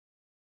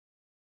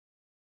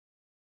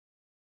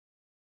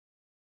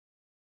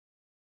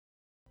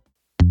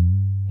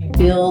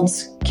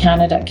builds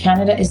Canada.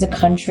 Canada is a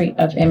country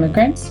of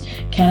immigrants.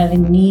 Canada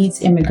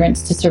needs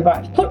immigrants to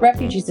survive. Put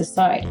refugees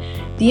aside.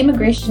 The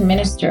immigration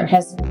minister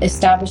has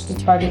established a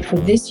target for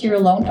this year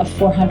alone of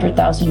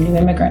 400,000 new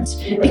immigrants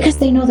because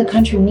they know the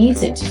country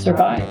needs it to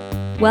survive.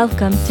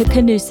 Welcome to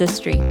Canusa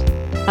Street,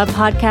 a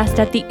podcast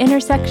at the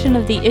intersection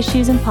of the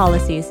issues and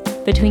policies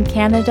between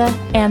Canada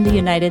and the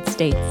United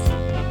States.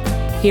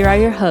 Here are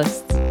your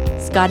hosts,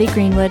 Scotty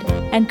Greenwood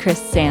and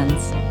Chris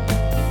Sands.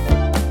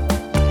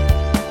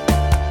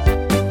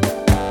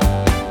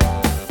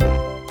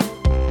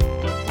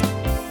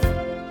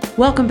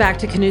 Welcome back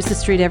to Canusa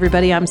Street,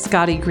 everybody. I'm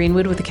Scotty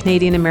Greenwood with the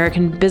Canadian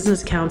American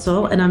Business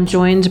Council, and I'm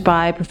joined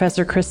by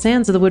Professor Chris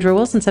Sands of the Woodrow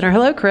Wilson Center.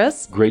 Hello,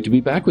 Chris. Great to be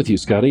back with you,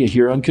 Scotty,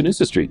 here on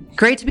Canusa Street.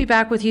 Great to be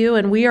back with you,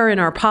 and we are in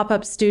our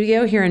pop-up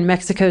studio here in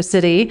Mexico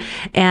City,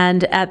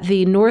 and at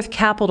the North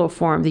Capitol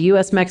Forum, the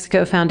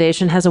U.S.-Mexico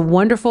Foundation has a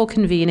wonderful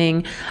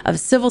convening of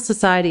civil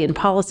society and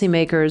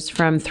policymakers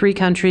from three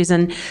countries,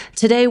 and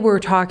today we're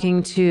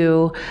talking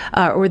to,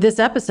 this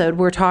episode,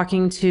 we're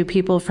talking to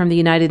people from the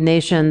United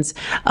Nations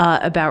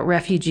about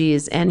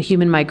refugees and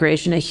human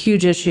migration, a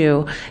huge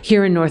issue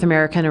here in North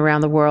America and around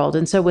the world.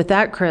 And so with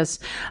that, Chris,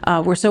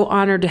 we're so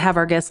honored to have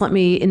our guests. Let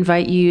me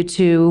invite you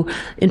to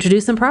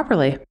introduce them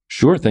properly.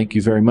 Sure. Thank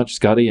you very much,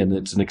 Scotty. And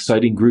it's an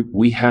exciting group.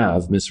 We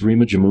have Ms.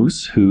 Rima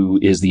Jamous, who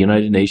is the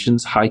United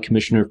Nations High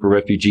Commissioner for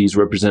Refugees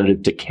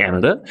representative to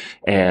Canada.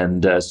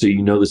 And so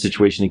you know the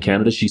situation in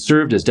Canada. She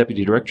served as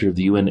Deputy Director of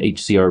the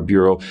UNHCR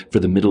Bureau for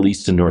the Middle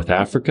East and North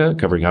Africa,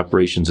 covering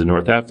operations in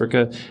North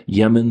Africa,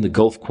 Yemen, the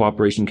Gulf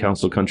Cooperation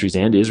Council countries,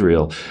 and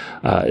Israel.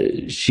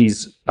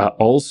 She's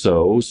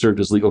also served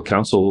as legal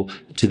counsel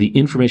to the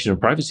Information and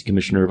Privacy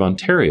Commissioner of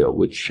Ontario,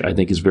 which I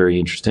think is very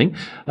interesting.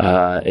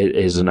 It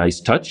is a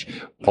nice touch.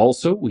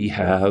 Also, we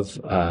have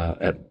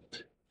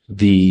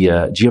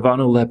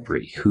Giovanni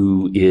Lepri,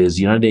 who is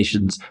United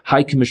Nations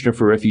High Commissioner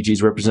for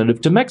Refugees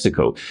representative to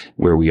Mexico,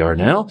 where we are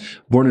now.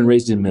 Born and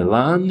raised in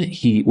Milan,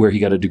 where he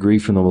got a degree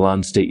from the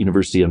Milan State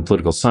University in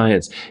political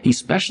science. He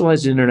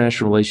specialized in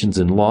international relations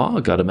and law,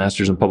 got a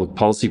master's in public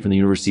policy from the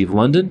University of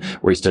London,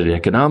 where he studied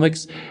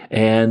economics,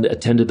 and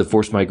attended the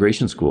Forced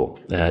Migration School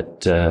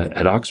at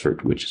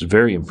Oxford, which is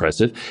very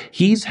impressive.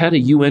 He's had a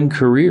UN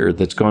career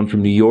that's gone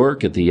from New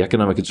York at the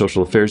Economic and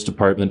Social Affairs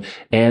Department,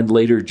 and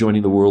later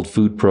joining the World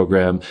Food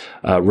Program,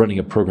 running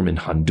a program in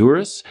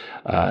Honduras.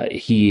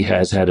 He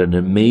has had an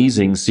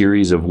amazing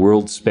series of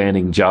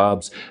world-spanning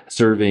jobs,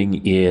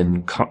 serving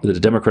in the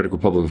Democratic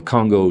Republic of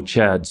Congo,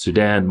 Chad,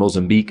 Sudan,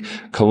 Mozambique,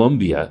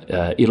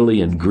 Colombia,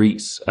 Italy, and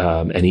Greece.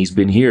 And he's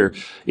been here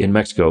in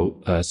Mexico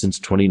since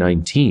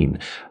 2019.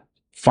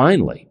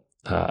 Finally,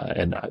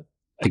 and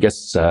I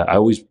guess I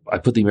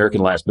put the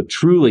American last, but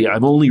truly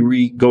I'm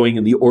only going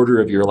in the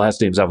order of your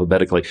last names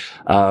alphabetically.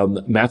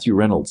 Matthew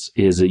Reynolds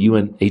is a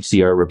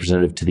UNHCR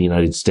representative to the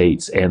United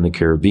States and the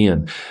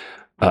Caribbean.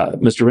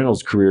 Mr.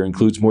 Reynolds' career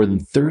includes more than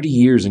 30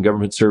 years in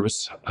government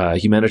service,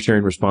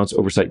 humanitarian response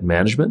oversight and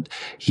management.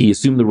 He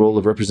assumed the role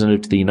of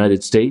representative to the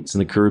United States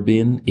and the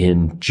Caribbean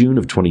in June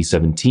of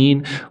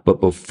 2017. But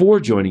before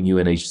joining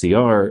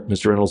UNHCR,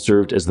 Mr. Reynolds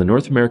served as the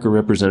North America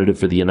representative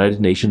for the United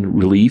Nations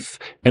Relief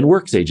and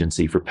Works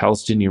Agency for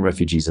Palestinian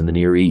refugees in the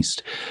Near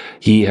East.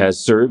 He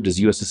has served as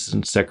U.S.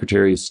 Assistant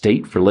Secretary of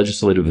State for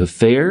Legislative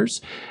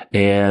Affairs,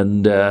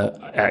 and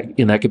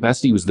in that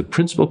capacity, he was the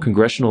principal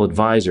congressional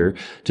advisor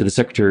to the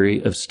Secretary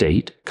of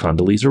State,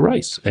 Condoleezza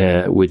Rice,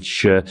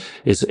 which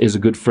is a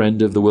good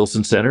friend of the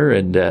Wilson Center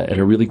and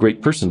a really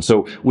great person.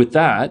 So with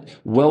that,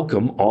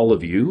 welcome all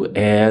of you.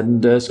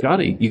 And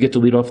Scotty, you get to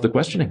lead off the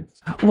questioning.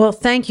 Well,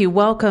 thank you.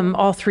 Welcome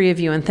all three of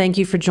you, and thank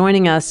you for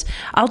joining us.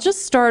 I'll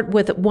just start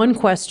with one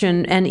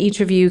question, and each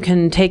of you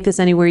can take this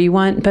anywhere you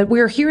want, but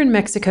we're here in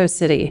Mexico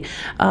City.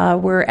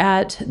 We're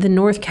at the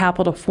North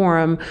Capitol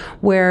Forum,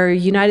 where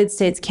United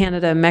States,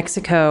 Canada, and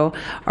Mexico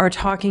are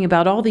talking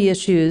about all the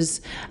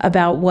issues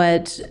about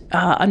what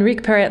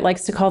Enrique Perret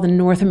likes to call the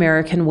North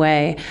American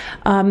way.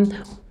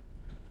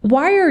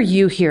 Why are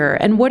you here,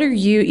 and what are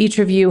each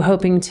of you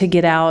hoping to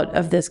get out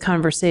of this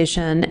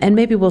conversation? And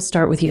maybe we'll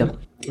start with you.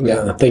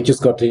 Yeah, thank you,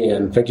 Scotty,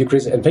 and thank you,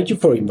 Chris, and thank you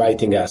for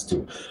inviting us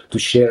to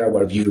share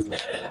our views.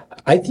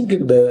 I think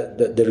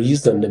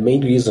the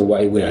main reason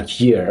why we are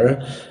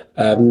here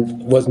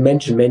was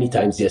mentioned many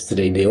times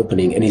yesterday in the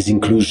opening, and is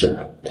inclusion.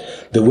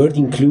 The word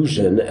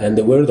inclusion and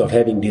the word of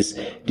having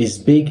this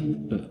big,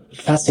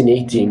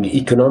 fascinating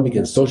economic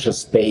and social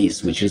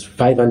space, which is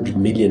 500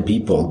 million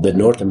people, the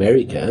North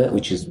America,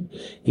 which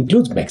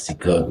includes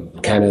Mexico,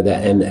 Canada,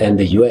 and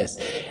the US,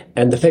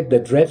 and the fact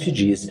that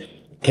refugees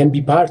can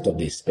be part of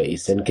this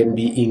space and can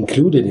be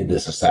included in the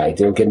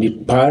society and can be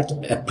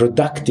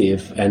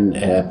productive and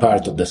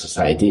part of the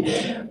society.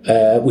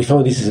 We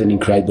found this is an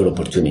incredible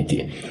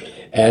opportunity.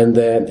 And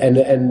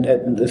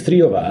the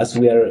three of us,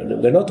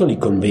 we're not only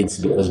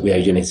convinced because we are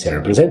UNHCR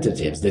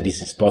representatives that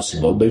this is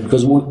possible, but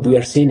because we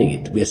are seeing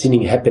it. We are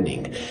seeing it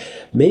happening.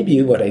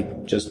 Maybe what I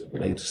just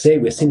like to say,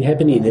 we're seeing it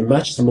happening in a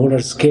much smaller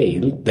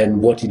scale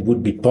than what it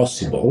would be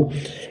possible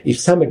if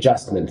some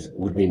adjustment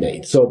would be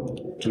made. So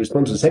to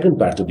respond to the second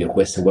part of your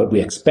question, what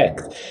we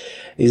expect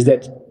is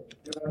that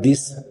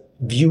this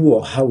view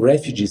of how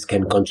refugees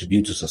can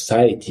contribute to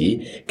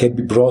society can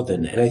be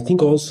broadened. And I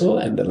think also,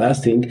 and the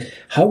last thing,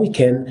 how we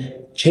can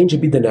change a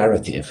bit the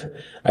narrative.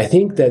 I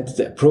think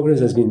that progress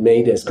has been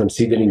made as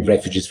considering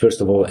refugees,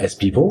 first of all, as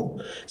people,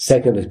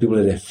 second, as people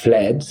that have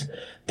fled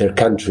their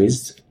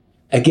countries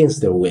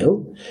against their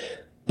will.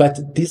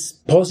 But this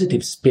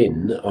positive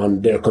spin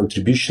on their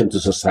contribution to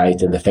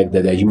society and the fact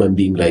that they're human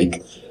being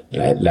like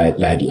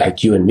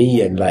you and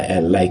me and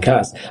like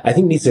us, I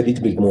think needs a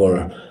little bit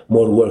more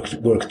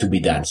work to be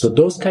done. So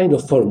those kind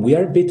of forum, we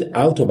are a bit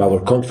out of our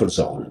comfort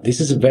zone.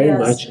 This is very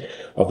much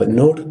of a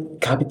North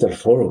Capital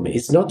Forum.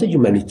 It's not a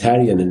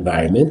humanitarian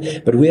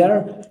environment, but we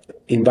are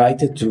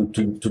invited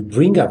to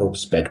bring our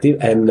perspective.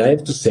 And I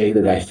have to say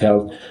that I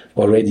felt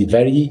already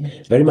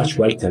very much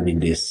welcome in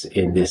this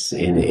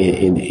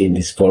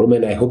forum.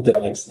 And I hope that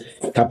the next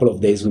couple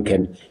of days we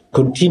can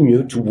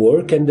continue to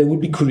work, and there will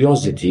be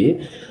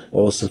curiosity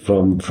also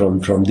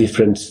from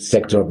different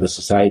sectors of the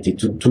society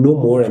to know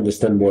more,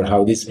 understand more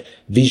how this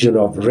vision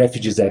of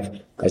refugees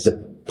as a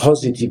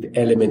positive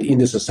element in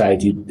the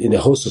society, in the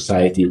whole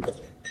society,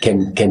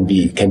 can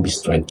be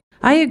strengthened.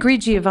 I agree,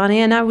 Giovanni,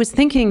 and I was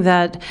thinking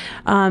that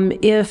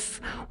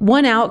if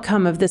one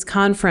outcome of this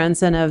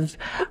conference and of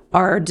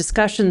our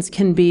discussions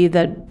can be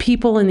that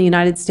people in the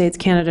United States,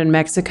 Canada, and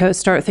Mexico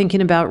start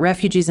thinking about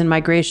refugees and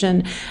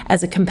migration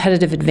as a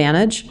competitive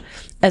advantage,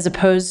 as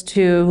opposed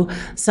to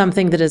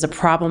something that is a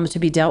problem to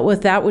be dealt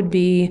with, that would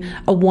be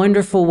a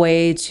wonderful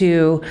way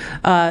to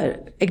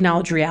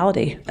acknowledge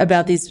reality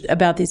about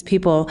these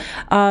people.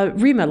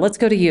 Rima, let's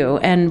go to you.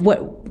 And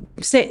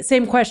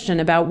same question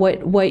about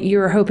what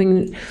you're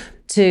hoping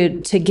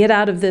to get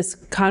out of this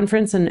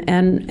conference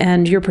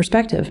and your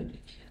perspective.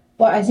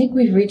 Well, I think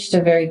we've reached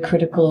a very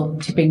critical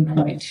tipping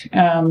point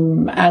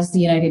as the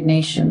United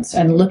Nations,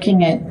 and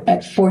looking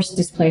at forced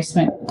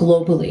displacement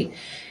globally.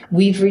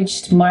 We've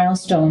reached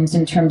milestones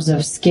in terms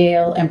of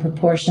scale and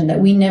proportion that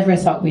we never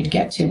thought we'd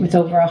get to, with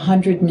over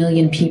 100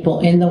 million people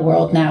in the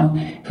world now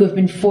who have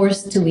been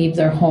forced to leave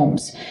their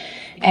homes.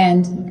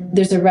 And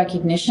there's a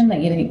recognition that,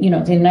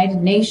 the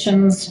United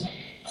Nations,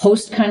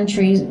 host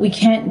countries, we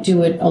can't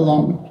do it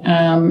alone.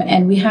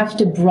 And we have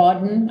to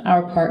broaden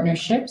our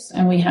partnerships.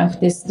 And we have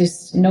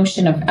this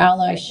notion of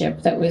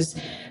allyship that was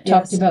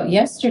talked about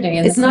yesterday.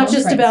 It's not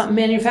just about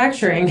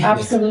manufacturing.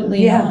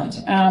 Absolutely not.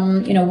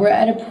 We're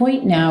at a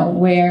point now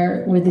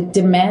where the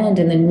demand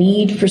and the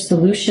need for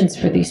solutions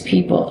for these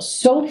people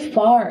so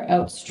far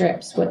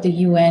outstrips what the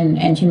UN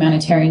and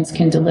humanitarians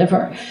can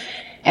deliver.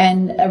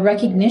 And a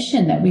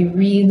recognition that we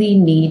really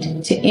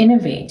need to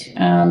innovate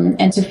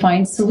and to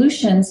find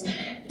solutions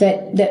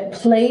that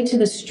play to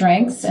the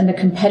strengths and the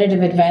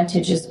competitive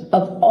advantages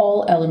of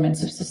all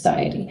elements of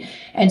society.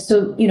 And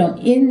so,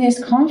 in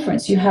this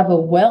conference, you have a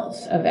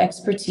wealth of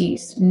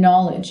expertise,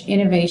 knowledge,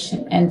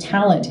 innovation, and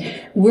talent.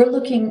 We're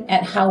looking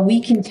at how we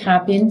can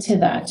tap into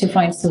that to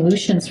find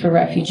solutions for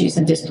refugees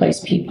and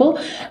displaced people,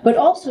 but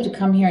also to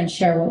come here and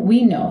share what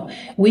we know,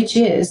 which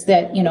is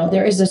that,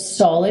 there is a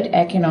solid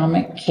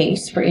economic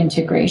case for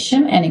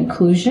integration and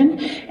inclusion.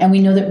 And we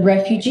know that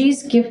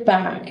refugees give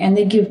back, and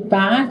they give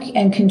back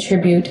and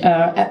contribute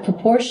at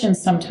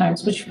proportions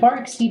sometimes which far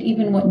exceed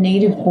even what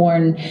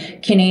native-born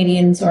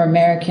Canadians or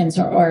Americans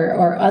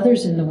or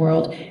others in the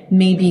world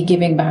may be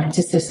giving back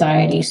to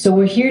society. So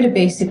we're here to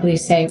basically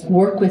say,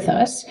 work with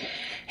us,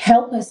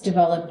 help us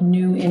develop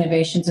new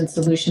innovations and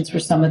solutions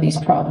for some of these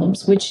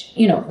problems, which,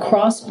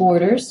 cross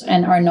borders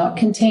and are not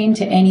contained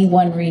to any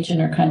one region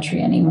or country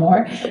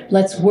anymore.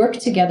 Let's work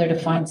together to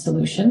find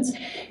solutions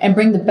and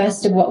bring the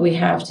best of what we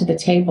have to the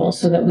table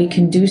so that we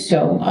can do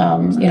so,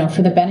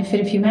 for the benefit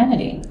of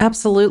humanity.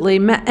 Absolutely.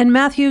 And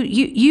Matthew,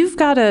 you've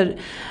got a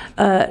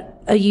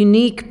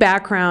unique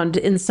background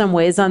in some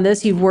ways on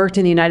this. You've worked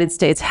in the United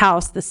States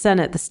House, the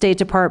Senate, the State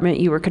Department.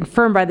 You were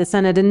confirmed by the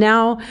Senate, and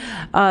now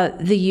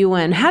the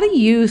UN. How do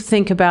you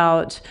think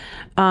about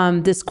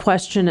this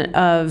question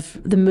of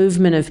the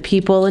movement of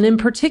people, and in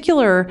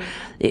particular,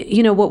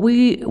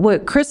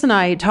 what Chris and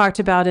I talked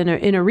about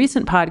in a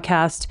recent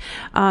podcast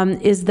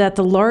is that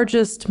the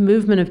largest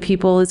movement of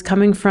people is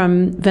coming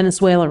from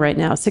Venezuela right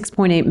now,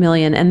 6.8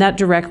 million, and that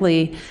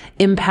directly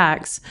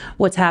impacts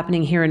what's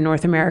happening here in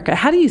North America.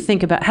 How do you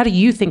think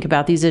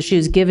about these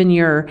issues, given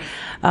your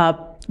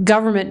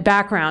government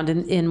background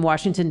in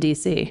Washington,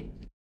 D.C.?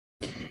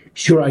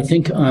 Sure, I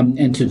think,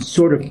 and to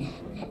sort of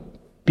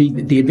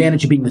the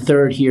advantage of being the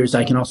third here is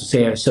I can also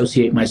say I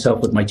associate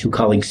myself with my two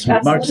colleagues'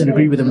 remarks and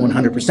agree with them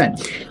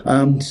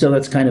 100%. So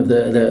that's kind of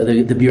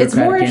the bureaucratic It's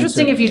more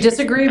interesting answer. if you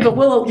disagree, but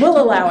we'll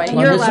allow it.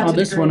 You're allowed to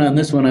disagree. On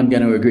this one, I'm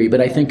going to agree.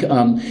 But I think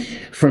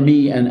for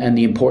me, and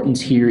the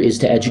importance here is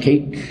to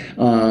educate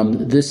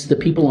the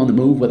people on the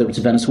move, whether it's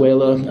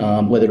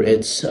Venezuela, whether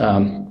it's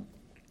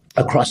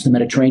across the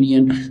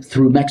Mediterranean,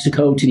 through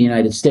Mexico to the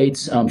United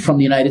States, from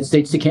the United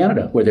States to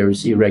Canada, where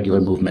there's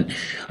irregular movement.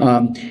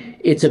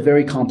 It's a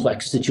very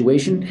complex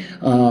situation.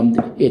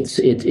 It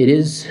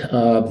is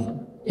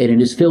and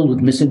it is filled with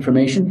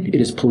misinformation.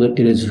 It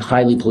is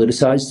highly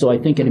politicized. So I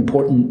think an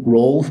important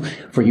role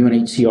for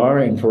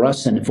UNHCR and for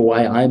us, and for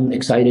why I'm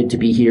excited to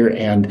be here,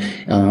 and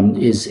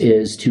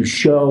is to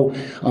show,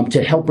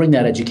 to help bring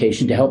that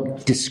education, to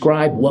help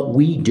describe what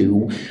we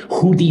do,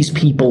 who these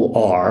people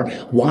are,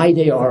 why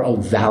they are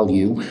of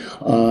value,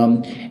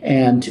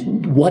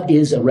 and what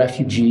is a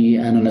refugee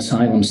and an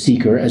asylum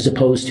seeker, as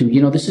opposed to,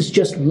 this is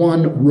just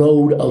one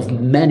road of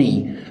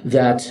many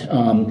that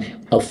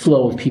a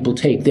flow of people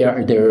take.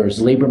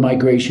 There's labor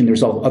migration.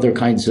 There's all other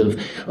kinds of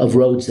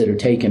roads that are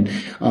taken.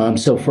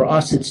 So for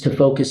us, it's to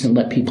focus and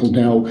let people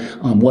know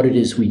what it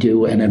is we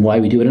do and then why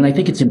we do it. And I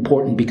think it's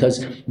important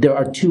because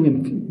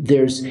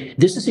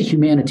this is a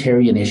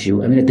humanitarian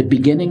issue. I mean, at the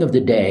beginning of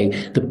the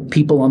day, the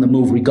people on the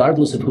move,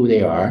 regardless of who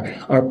they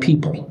are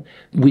people.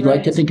 We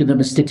like to think of them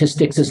as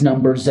statistics, as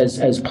numbers,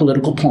 as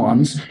political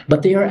pawns,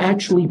 but they are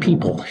actually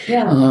people.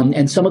 Yeah.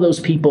 And some of those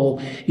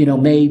people,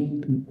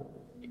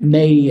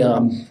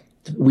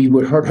 we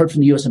heard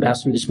from the U.S.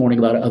 ambassador this morning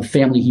about a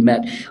family he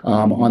met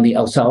on the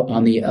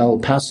El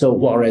Paso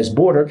Juarez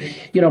border.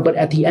 But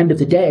at the end of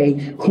the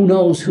day, who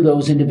knows who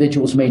those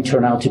individuals may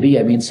turn out to be?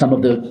 I mean, some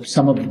of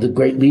the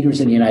great leaders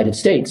in the United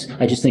States.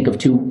 I just think of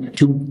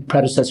two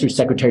predecessor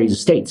secretaries of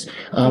states,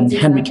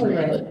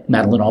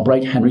 Madeleine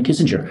Albright, Henry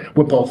Kissinger.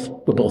 We're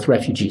both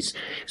refugees.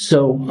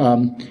 So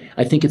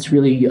I think it's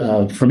really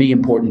for me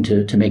important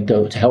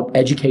to help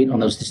educate on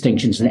those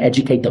distinctions and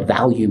educate the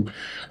value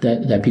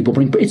that people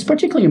bring. But it's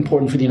particularly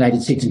important for the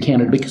United States and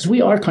Canada because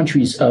we are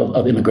countries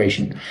of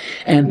immigration.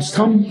 And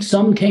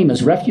some came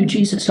as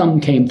refugees, some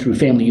came through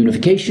family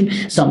unification,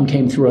 some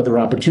came through other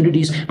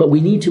opportunities, but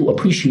we need to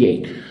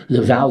appreciate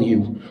the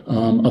value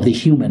of the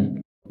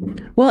human.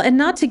 Well, and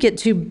not to get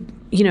too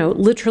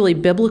literally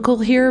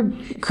biblical here,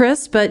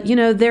 Chris, but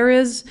there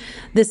is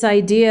this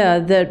idea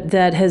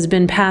that has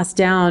been passed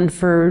down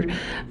for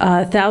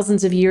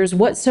thousands of years.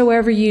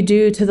 Whatsoever you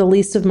do to the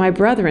least of my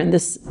brethren,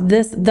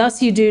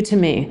 thus you do to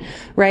me,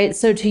 right?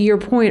 So to your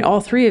point, all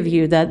three of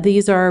you, that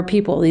these are our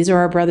people, these are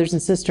our brothers and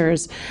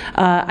sisters,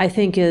 I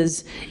think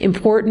is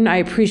important. I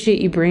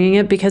appreciate you bringing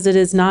it because it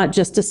is not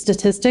just a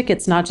statistic.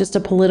 It's not just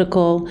a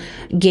political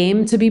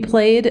game to be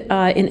played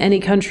in any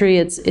country.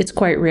 It's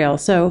quite real.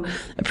 So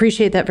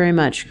appreciate that very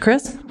much.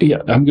 Chris? Yeah,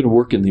 I'm going to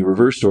work in the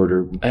reverse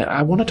order.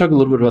 I want to talk a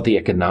little bit about the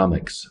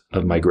economics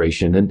of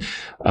migration. And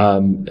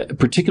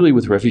particularly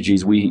with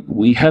refugees,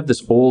 we have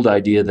this old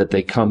idea that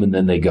they come and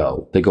then they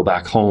go. They go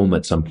back home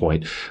at some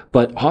point.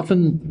 But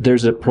often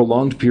there's a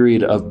prolonged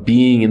period of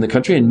being in the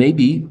country, and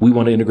maybe we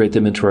want to integrate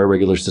them into our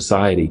regular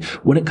society.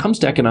 When it comes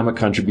to economic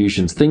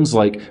contributions, things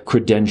like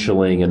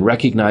credentialing and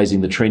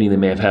recognizing the training they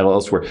may have had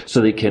elsewhere so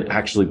they can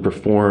actually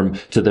perform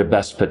to their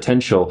best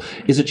potential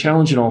is a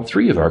challenge in all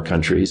three of our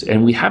countries.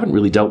 And we haven't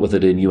really dealt with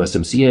it in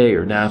USMCA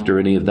or NAFTA or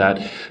any of that.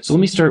 So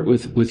let me start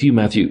with you,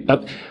 Matthew.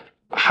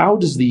 How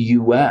does the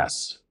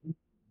U.S.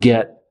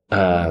 get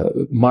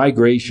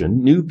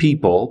migration, new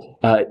people,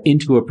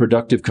 into a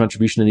productive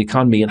contribution in the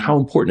economy, and how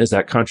important is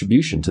that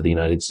contribution to the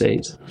United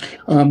States?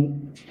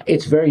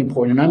 It's very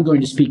important, and I'm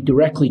going to speak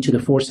directly to the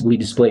forcibly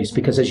displaced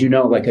because, as you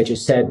know, like I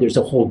just said, there's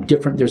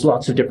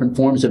lots of different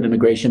forms of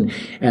immigration,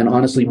 and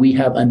honestly, we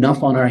have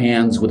enough on our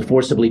hands with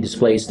forcibly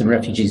displaced and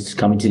refugees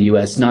coming to the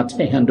U.S. not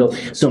to handle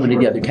so many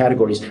of the other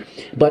categories.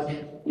 But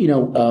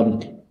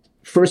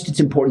first,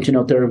 it's important to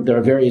note there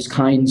are various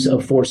kinds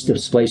of forced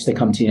displaced that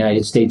come to the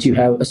United States. You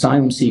have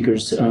asylum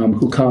seekers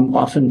who come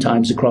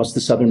oftentimes across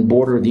the southern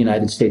border of the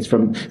United States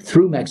from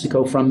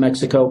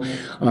Mexico,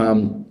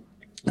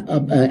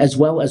 as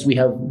well as we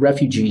have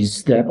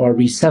refugees that are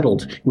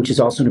resettled, which is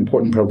also an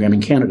important program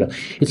in Canada.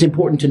 It's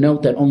important to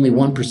note that only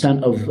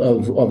 1%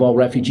 of all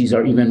refugees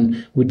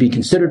would be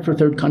considered for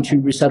third country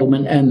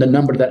resettlement, and the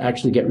number that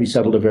actually get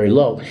resettled are very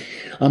low.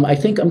 I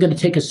think I'm going to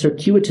take a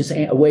circuitous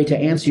way to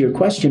answer your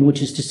question,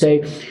 which is to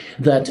say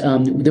that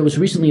there was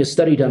recently a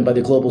study done by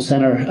the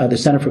the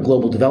Center for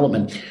Global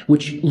Development,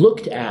 which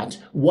looked at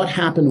what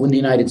happened when the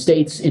United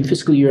States in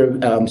fiscal year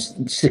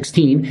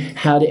 16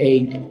 had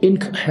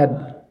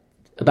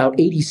about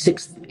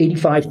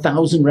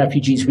 85,000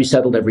 refugees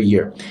resettled every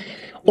year.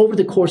 Over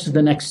the course of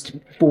the next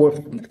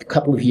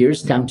couple of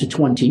years, down to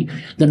 20,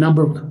 the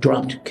number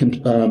dropped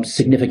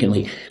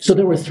significantly. So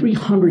there were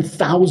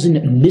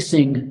 300,000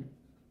 missing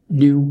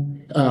new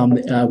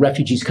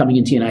refugees coming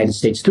into the United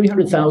States,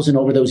 300,000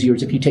 over those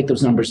years if you take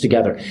those numbers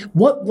together.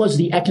 What was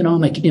the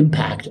economic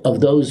impact of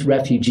those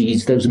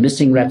refugees, those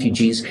missing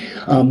refugees,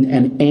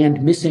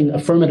 and missing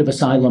affirmative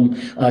asylum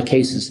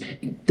cases?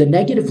 The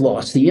negative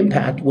loss, the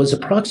impact, was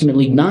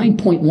approximately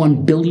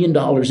 $9.1 billion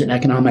in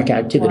economic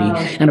activity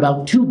and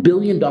about $2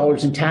 billion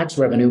in tax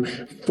revenue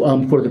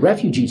for the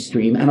refugee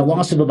stream, and a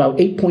loss of about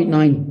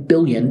 $8.9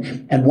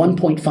 billion and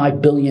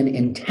 $1.5 billion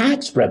in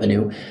tax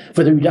revenue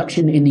for the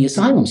reduction in the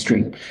asylum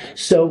stream.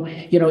 So,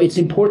 it's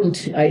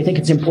important. I think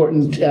it's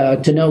important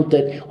to note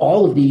that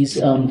all of these,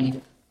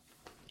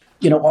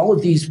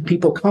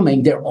 people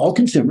coming, they're all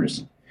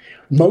consumers.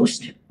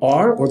 Most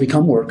are or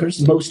become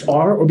workers, most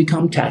are or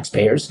become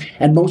taxpayers,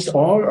 and most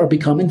are or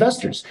become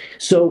investors.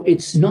 So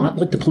it's not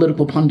like the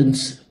political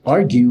pundits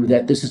argue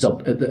that this is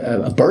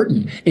a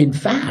burden. In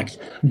fact,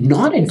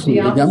 not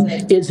including them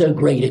is a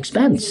great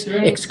expense.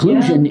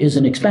 Exclusion is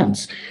an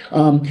expense.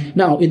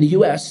 Now, in the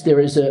U.S., there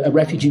is a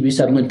refugee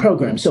resettlement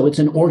program. So it's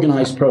an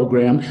organized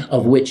program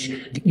of which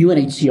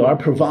UNHCR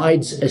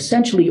provides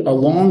essentially a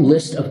long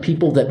list of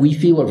people that we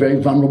feel are very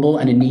vulnerable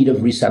and in need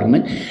of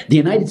resettlement. The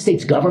United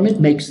States government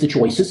makes the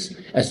choices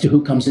as to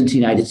who comes into the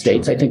United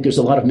States. I think there's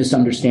a lot of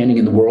misunderstanding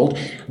in the world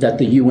that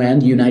the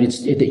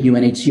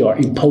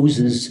UNHCR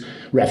imposes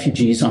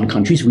refugees on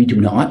countries. We do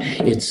not.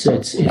 It's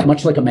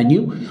much like a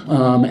menu,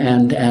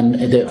 and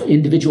the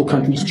individual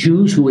countries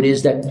choose who it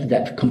is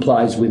that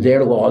complies with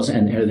their laws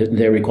and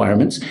their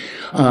requirements.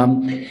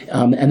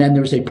 And then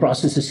there's a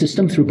process, a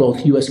system through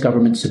both U.S.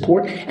 government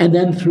support and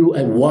then through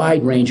a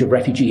wide range of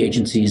refugee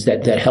agencies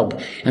that help.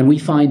 And we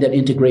find that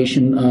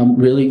integration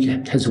really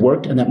has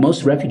worked, and that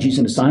most refugees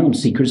and asylum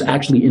seekers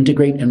actually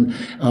integrate and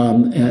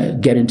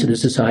get into the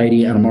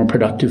society and are more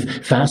productive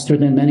faster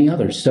than many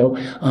others. So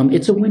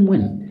it's a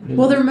win-win.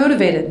 Well, they're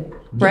motivated,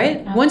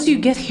 right? Once you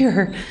get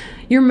here,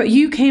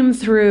 you came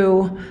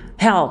through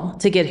hell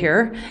to get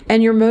here,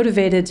 and you're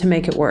motivated to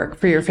make it work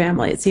for your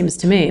family, it seems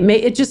to me.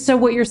 It just, so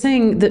what you're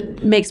saying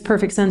that makes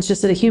perfect sense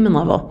just at a human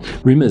level.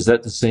 Rima, is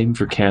that the same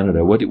for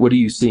Canada? What are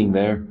you seeing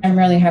there? I'm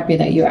really happy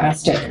that you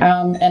asked it.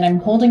 And I'm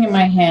holding in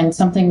my hand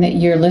something that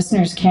your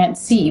listeners can't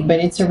see, but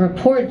it's a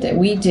report that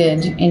we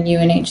did in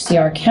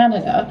UNHCR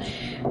Canada,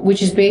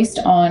 which is based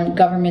on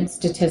government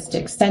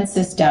statistics,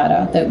 census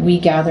data that we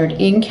gathered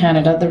in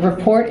Canada. The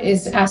report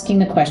is asking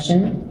the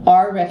question,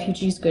 are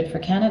refugees good for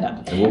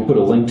Canada? And we'll put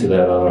a link to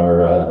that on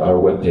our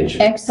webpage.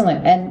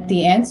 Excellent. And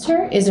the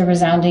answer is a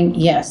resounding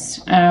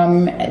yes.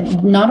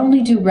 Not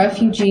only do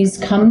refugees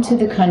come to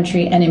the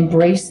country and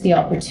embrace the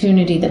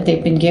opportunity that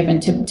they've been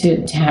given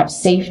to have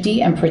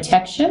safety and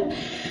protection,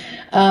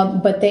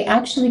 but they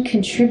actually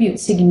contribute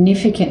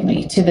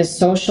significantly to the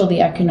social,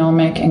 the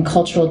economic, and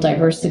cultural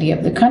diversity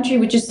of the country,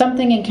 which is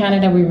something in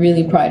Canada we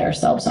really pride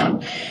ourselves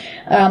on.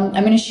 I'm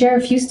going to share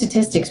a few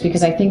statistics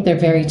because I think they're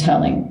very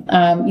telling.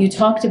 You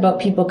talked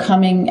about people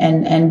coming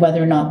and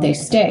whether or not they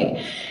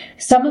stay.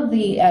 Some of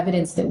the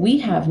evidence that we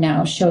have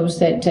now shows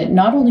that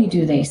not only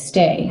do they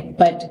stay,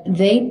 but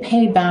they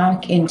pay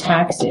back in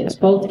taxes,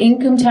 both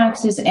income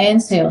taxes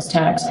and sales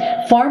tax,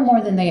 far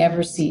more than they ever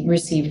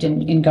received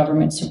in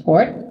government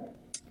support.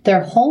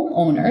 They're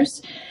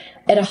homeowners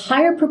at a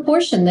higher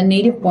proportion than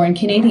native-born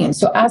Canadians.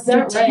 So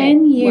after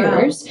 10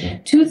 years,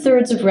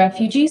 2/3 of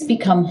refugees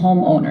become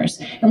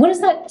homeowners. And what does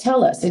that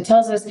tell us? It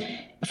tells us,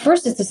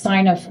 first, it's a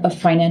sign of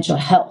financial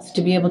health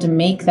to be able to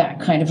make that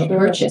kind of a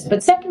purchase.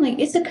 But secondly,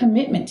 it's a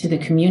commitment to the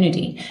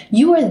community.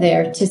 You are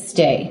there to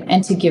stay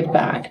and to give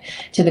back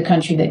to the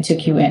country that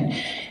took you in.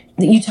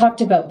 You talked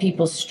about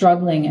people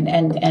struggling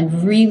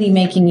and really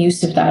making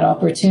use of that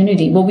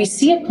opportunity. Well, we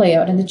see it play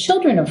out in the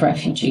children of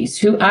refugees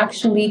who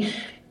actually,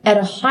 at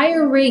a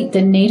higher rate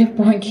than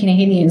native-born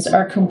Canadians,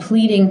 are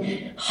completing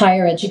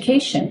higher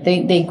education.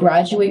 They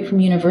graduate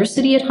from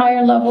university at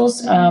higher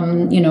levels,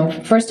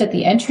 first at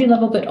the entry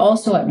level, but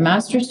also at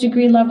master's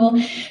degree level.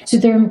 So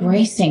they're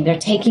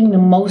taking the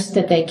most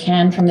that they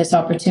can from this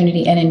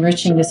opportunity and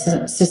enriching the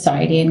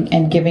society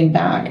and giving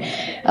back.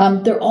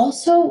 They're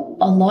also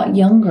a lot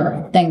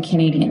younger than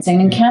Canadians.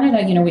 And in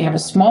Canada, we have a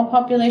small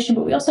population,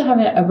 but we also have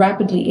a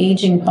rapidly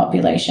aging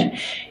population.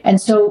 And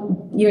so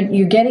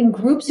you're getting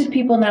groups of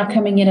people now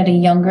coming in at a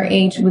younger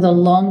age with a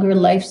longer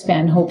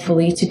lifespan,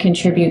 hopefully, to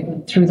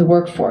contribute through the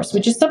workforce,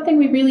 which is something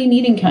we really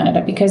need in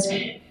Canada because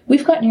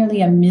we've got nearly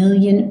 1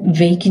 million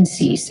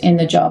vacancies in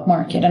the job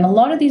market. And a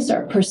lot of these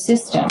are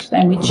persistent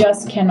and we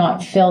just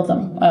cannot fill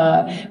them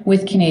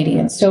with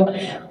Canadians. So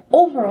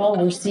overall,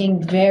 we're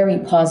seeing very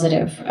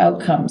positive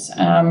outcomes.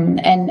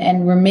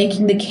 And we're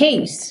making the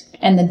case,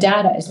 and the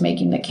data is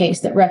making the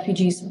case, that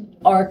refugees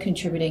are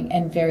contributing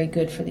and very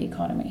good for the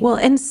economy. Well,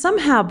 and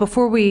somehow,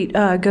 before we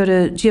go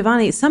to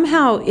Giovanni,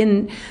 somehow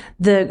in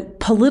the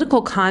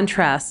political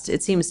contrast,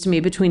 it seems to me,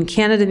 between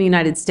Canada and the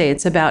United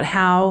States about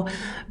how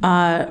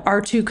our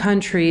two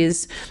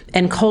countries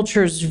and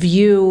cultures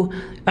view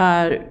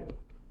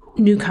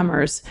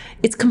newcomers,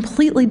 it's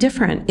completely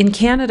different. In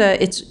Canada,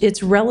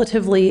 it's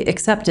relatively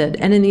accepted,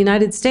 and in the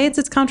United States,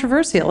 it's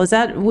controversial.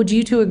 Would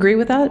you two agree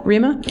with that,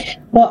 Rima?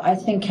 Well, I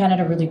think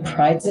Canada really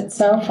prides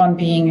itself on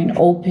being an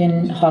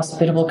open,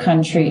 hospitable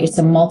country. It's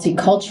a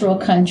multicultural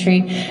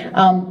country,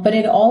 but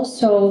it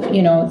also,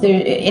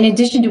 in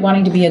addition to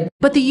wanting to be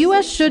But the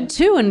U.S. should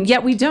too, and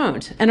yet we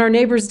don't, and our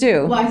neighbors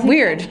do. Well,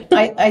 Weird.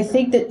 I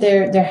think that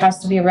there has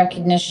to be a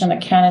recognition that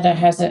Canada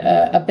has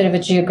a bit of a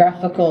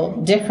geographical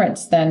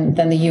difference than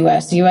the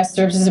U.S. The U.S.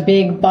 serves as a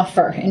big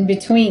buffer in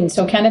between,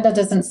 so Canada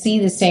doesn't see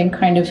the same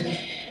kind of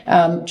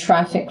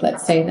traffic,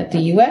 let's say, that the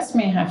U.S.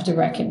 may have to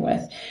reckon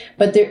with.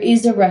 But there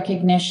is a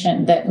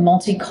recognition that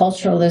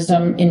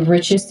multiculturalism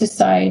enriches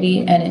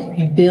society and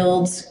it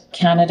builds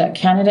Canada.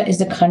 Canada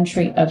is a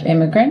country of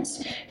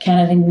immigrants.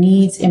 Canada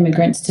needs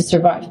immigrants to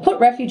survive. Put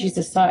refugees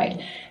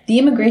aside. The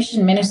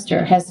immigration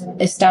minister has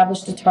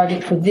established a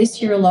target for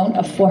this year alone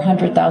of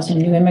 400,000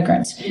 new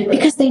immigrants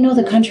because they know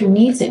the country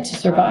needs it to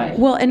survive.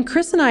 Well, and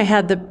Chris and I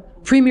had the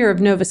Premier of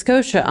Nova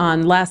Scotia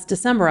on last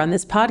December on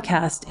this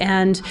podcast,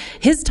 and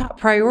his top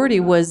priority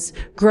was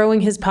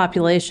growing his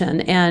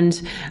population,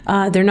 and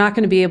they're not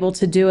going to be able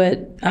to do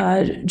it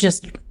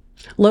just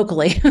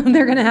locally.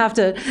 They're going to have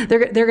to.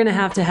 They're going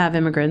to have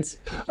immigrants.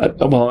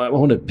 Well, I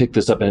want to pick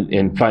this up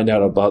and find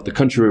out about the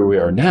country where we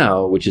are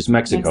now, which is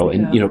Mexico.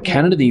 And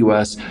Canada and the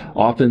U.S.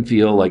 often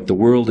feel like the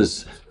world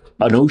is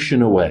an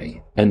ocean away,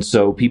 and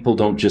so people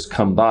don't just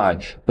come by.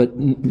 But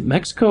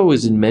Mexico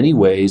is in many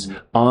ways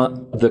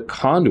on the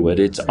conduit.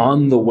 It's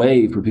on the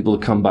way for people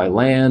to come by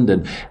land,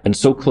 and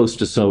so close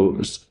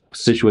to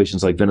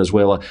situations like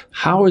Venezuela.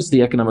 How is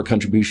the economic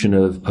contribution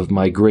of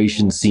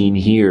migration seen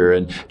here?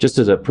 And just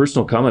as a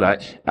personal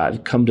comment,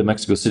 I've come to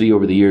Mexico City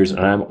over the years,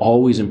 and I'm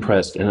always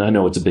impressed, and I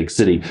know it's a big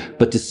city,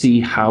 but to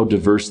see how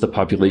diverse the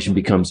population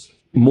becomes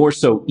more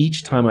so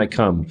each time I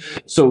come.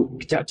 So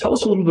tell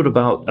us a little bit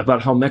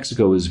about how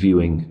Mexico is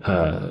viewing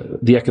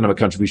the economic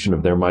contribution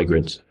of their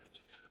migrants.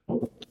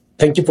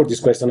 Thank you for this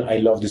question. I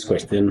love this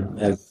question,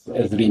 as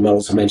Rima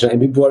also mentioned.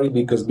 I'm a bit worried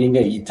because being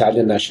an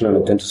Italian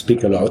national, I tend to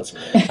speak a lot.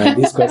 And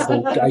this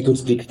question, I could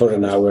speak for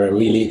an hour,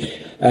 really.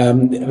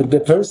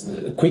 The first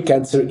quick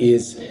answer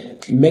is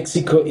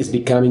Mexico is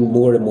becoming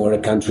more and more a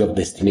country of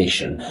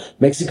destination.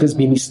 Mexico has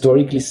been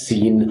historically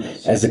seen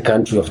as a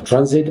country of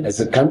transit,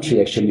 as a country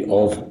actually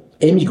of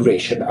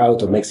emigration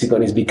out of Mexico,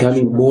 and is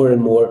becoming more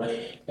and more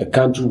a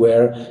country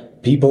where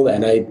people,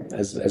 and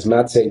as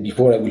Matt said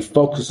before, I will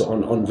focus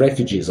on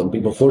refugees, on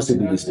people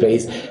forcibly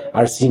displaced,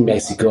 are seeing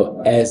Mexico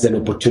as an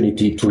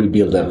opportunity to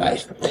rebuild their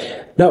life.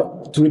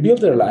 Now, to rebuild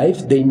their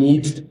life, they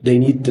need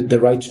the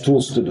right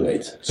tools to do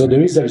it. So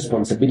there is a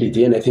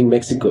responsibility, and I think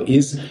Mexico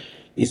is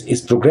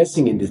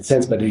progressing in that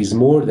sense, but there is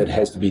more that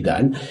has to be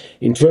done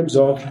in terms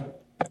of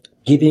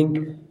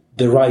giving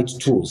the right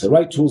tools. The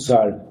right tools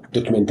are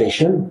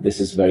documentation,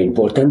 this is very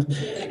important,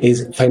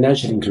 is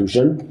financial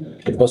inclusion,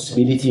 the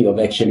possibility of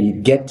actually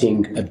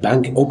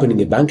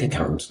opening a bank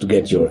account to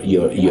get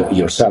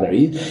your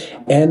salary,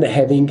 and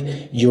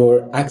having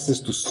your access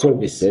to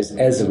services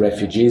as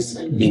refugees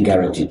being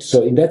guaranteed.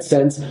 So in that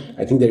sense,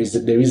 I think there is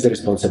a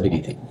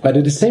responsibility. But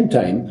at the same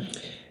time,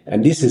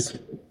 and this is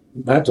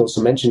Matt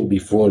also mentioned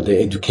before,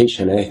 the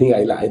education, and I think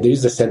there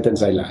is a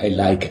sentence a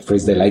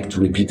phrase I like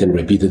to repeat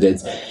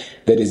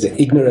that is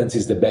ignorance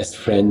is the best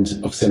friend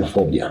of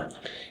xenophobia.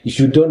 If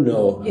you don't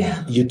know,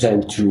 you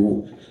tend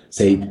to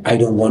say, I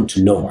don't want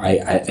to know,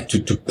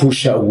 to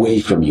push away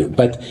from you.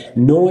 But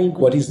knowing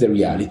what is the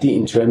reality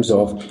in terms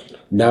of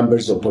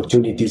numbers,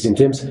 opportunities, in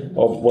terms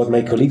of what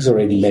my colleagues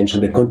already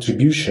mentioned,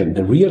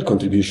 the real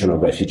contribution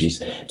of refugees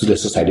to the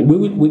society.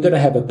 We're going to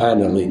have a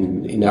panel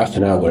in half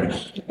an hour,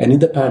 and in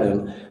the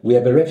panel, we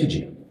have a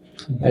refugee.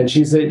 And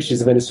she's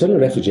a Venezuelan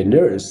refugee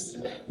nurse,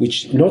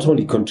 which not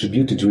only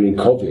contributed during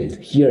COVID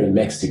here in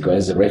Mexico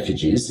as a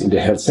refugee in the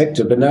health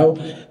sector, but now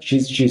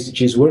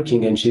she's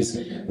working and she's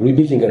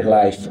rebuilding her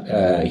life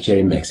here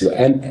in Mexico.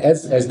 And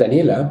as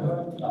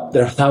Daniela,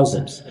 there are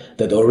thousands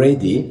that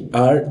already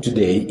are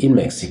today in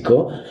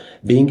Mexico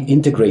being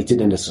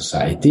integrated in the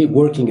society,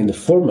 working in the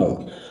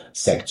formal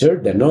sector.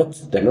 They're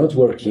not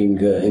working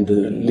in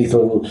the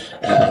little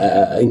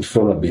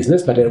informal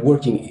business, but they're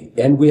working.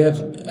 And we have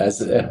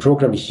as a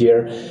program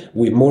here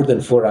with more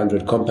than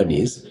 400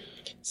 companies,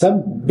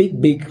 some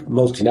big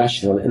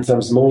multinational and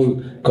some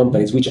small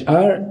companies which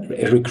are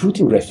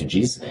recruiting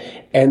refugees,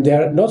 and they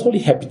are not only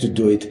happy to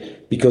do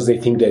it because they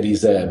think that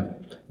is a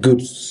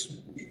good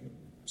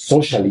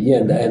socially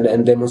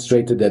and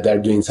demonstrated that they're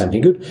doing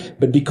something good,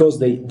 but because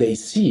they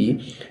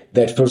see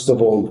that, first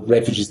of all,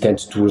 refugees tend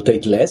to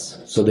rotate less,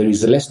 so there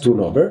is less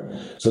turnover,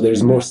 so there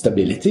is more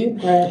stability.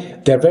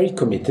 Right. They're very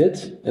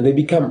committed, and they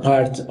become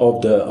part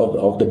of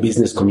the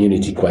business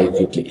community quite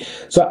quickly.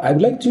 So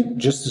I'd like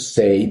to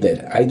say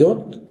that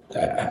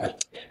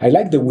I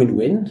like the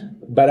win-win,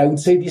 but I would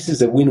say this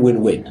is a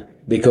win-win-win.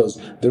 Because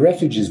the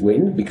refugees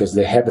win because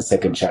they have a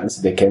second chance,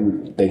 they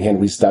can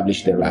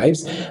reestablish their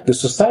lives. The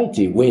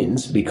society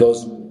wins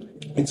because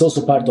it's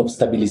also part of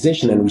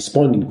stabilization and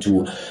responding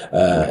to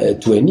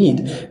a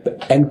need,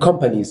 and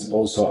companies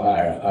also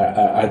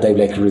are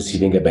directly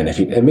receiving a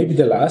benefit. And maybe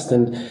the last,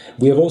 and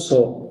we have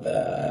also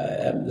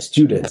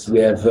students. We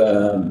have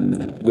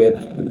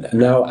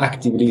now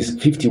actively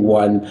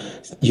 51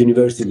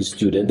 university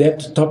students. They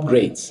have top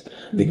grades.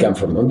 They come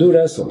from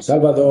Honduras, from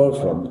Salvador,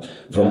 from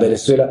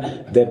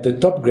Venezuela. They have the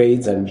top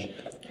grades, and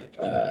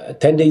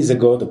 10 days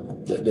ago,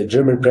 the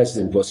German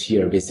president was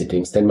here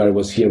visiting. Steinmeier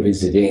was here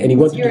visiting, and he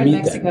wanted to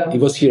meet them. He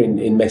was here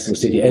in Mexico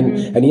City,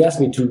 and he asked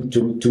me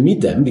to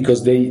meet them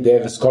because they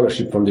have a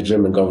scholarship from the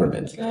German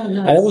government. Oh, nice.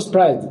 And I was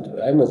proud.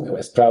 I was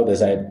as proud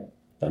as I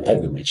don't have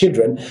with my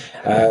children,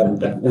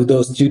 with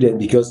those students,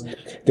 because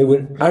they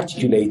were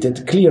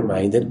articulated,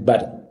 clear-minded,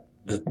 but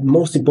the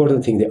most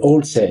important thing, they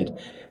all said,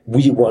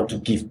 we want to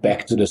give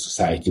back to the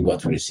society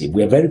what we receive.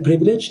 We are very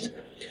privileged.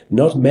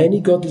 Not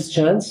many got this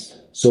chance,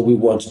 so we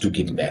want to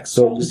give back.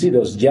 So you see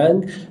those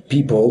young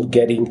people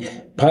getting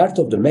part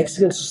of the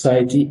Mexican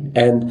society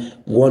and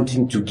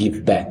wanting to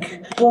give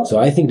back. So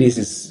I think this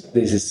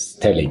is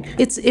telling.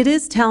 It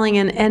is telling,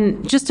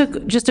 and just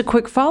a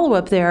quick follow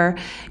up there.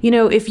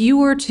 If you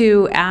were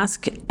to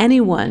ask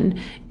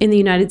anyone in the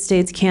United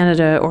States,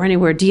 Canada, or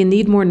anywhere, do you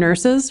need more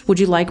nurses?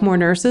 Would you like more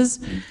nurses?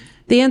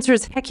 The answer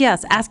is heck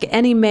yes. Ask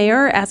any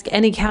mayor, ask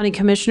any county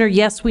commissioner.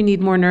 Yes, we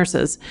need more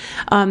nurses.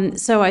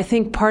 So I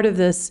think part of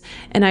this,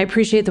 and I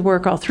appreciate the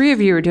work all three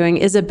of you are doing,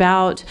 is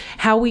about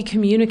how we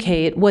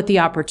communicate what the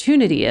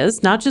opportunity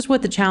is, not just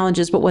what the challenge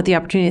is, but what the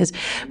opportunity is.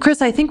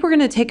 Chris, I think we're going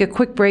to take a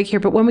quick break here,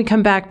 but when we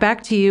come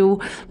back to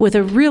you with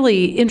a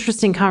really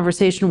interesting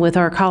conversation with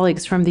our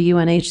colleagues from the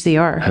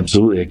UNHCR.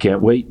 Absolutely. I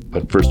can't wait.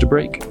 But first, a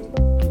break.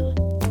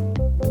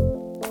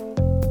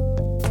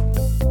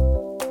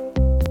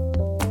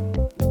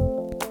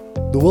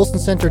 The Wilson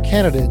Center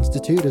Canada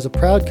Institute is a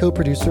proud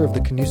co-producer of the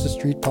Canusa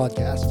Street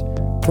podcast.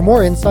 For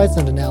more insights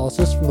and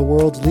analysis from the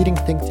world's leading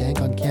think tank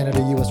on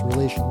Canada-U.S.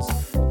 relations,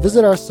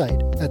 visit our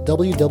site at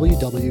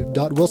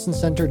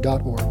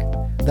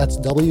www.wilsoncenter.org. That's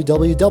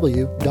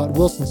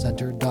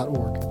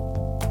www.wilsoncenter.org.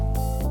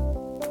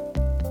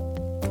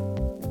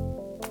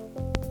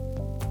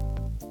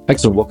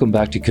 Excellent. Welcome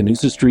back to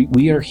Canusa Street.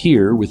 We are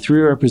here with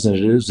three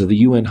representatives of the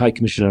UN High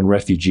Commission on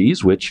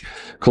Refugees, which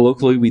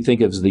colloquially we think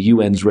of as the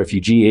UN's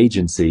refugee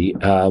agency.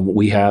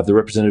 We have the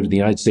representative of the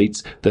United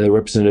States, the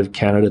representative of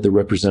Canada, the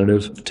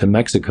representative to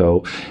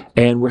Mexico,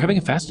 and we're having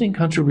a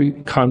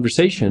fascinating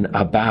conversation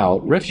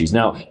about refugees.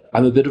 Now,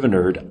 I'm a bit of a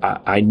nerd.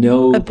 I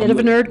know... A bit of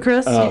a nerd,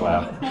 Chris? Oh,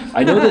 wow.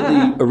 I know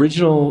that the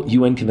original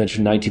UN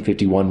Convention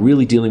 1951,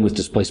 really dealing with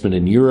displacement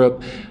in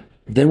Europe.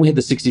 Then we had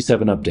the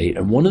 67 update.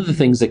 And one of the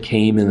things that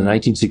came in the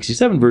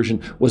 1967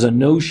 version was a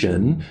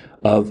notion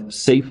of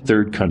safe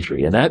third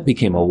country. And that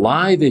became a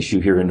live issue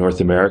here in North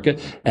America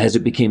as it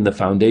became the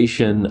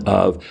foundation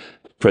of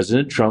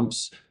President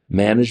Trump's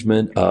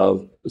management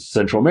of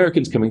Central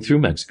Americans coming through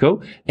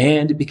Mexico.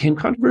 And it became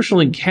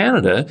controversial in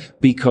Canada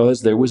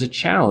because there was a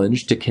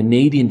challenge to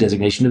Canadian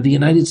designation of the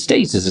United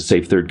States as a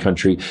safe third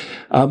country.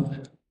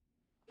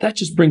 That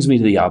just brings me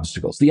to the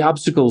obstacles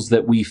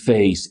that we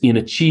face in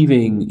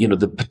achieving,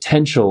 the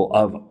potential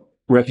of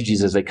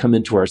refugees as they come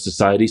into our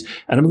societies.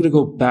 And I'm going to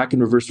go back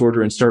in reverse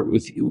order and start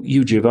with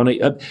you,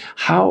 Giovanni.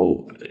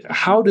 How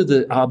do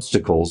the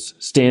obstacles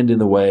stand in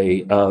the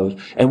way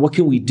of, and what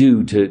can we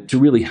do to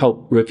really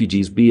help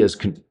refugees be as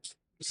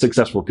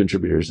successful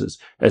contributors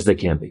as they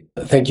can be?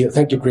 Thank you,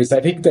 Chris. I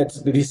think that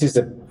this is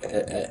a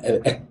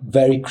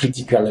very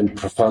critical and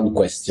profound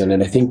question,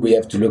 and I think we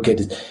have to look at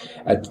it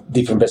at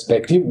different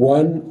perspective.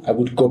 One, I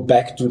would go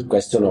back to the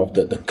question of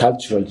the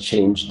cultural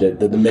change,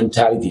 the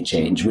mentality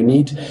change. We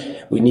need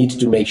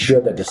to make sure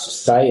that the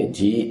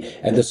society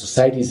and the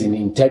society's in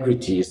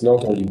integrity is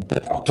not only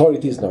the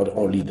authorities, not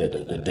only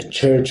the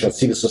church or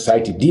civil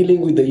society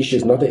dealing with the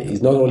issues,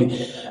 is not only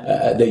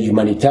the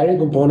humanitarian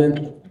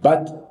component,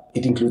 but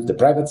it includes the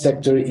private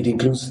sector, it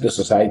includes the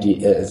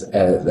society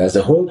as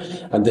a whole.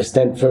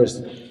 Understand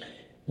first,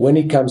 when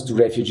it comes to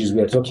refugees,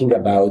 we are talking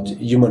about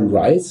human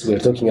rights. We are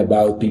talking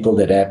about people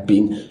that have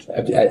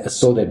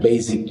saw their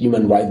basic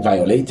human right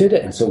violated.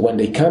 And so when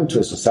they come to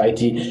a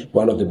society,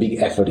 one of the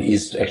big effort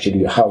is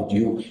actually how do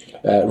you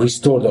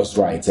restore those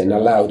rights and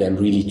allow them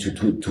really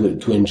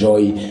to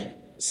enjoy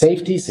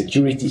safety,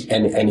 security,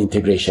 and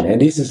integration.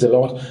 And this is a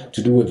lot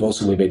to do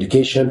also with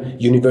education.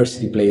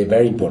 University play a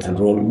very important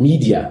role.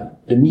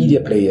 The media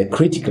play a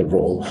critical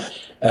role.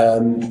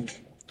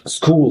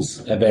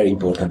 Schools a very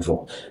important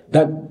role.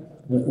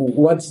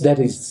 Once that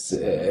is,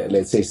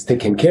 let's say,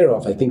 taken care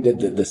of, I think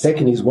that the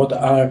second is what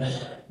are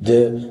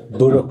the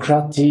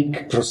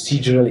bureaucratic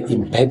procedural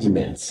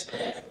impediments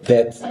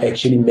that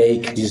actually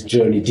make this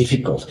journey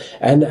difficult.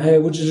 And I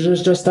would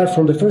just start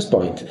from the first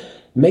point.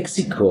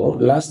 Mexico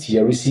last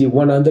year received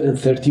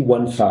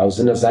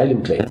 131,000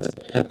 asylum claims,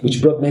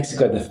 which brought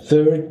Mexico at the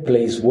third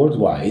place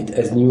worldwide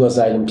as new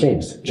asylum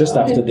claims, just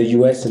after the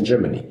US and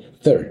Germany.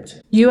 Third.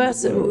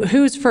 US,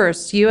 who's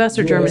first, US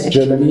or Germany?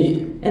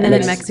 Germany. And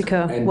then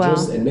Mexico. Wow.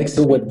 And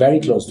Mexico went very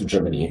close to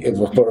Germany. It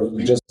was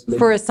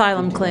for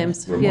asylum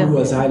claims. Yeah.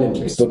 Asylum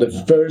claims. So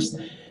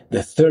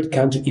the third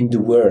country in the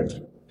world.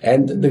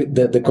 And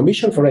the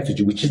Commission for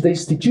Refugee, which is the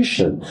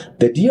institution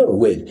that deal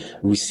with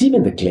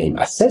receiving the claim,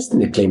 assessing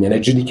the claim, and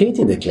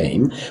adjudicating the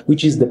claim,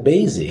 which is the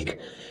basic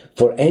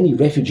for any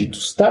refugee to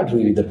start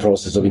really the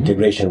process of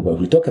integration, what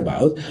we talk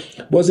about,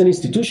 was an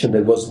institution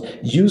that was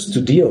used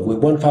to deal with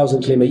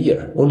 1,000 claims a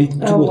year, only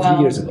 3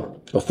 years ago.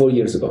 Or 4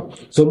 years ago.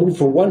 So moved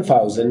from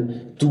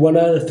 1,000 to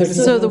 130.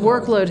 So the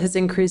workload has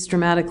increased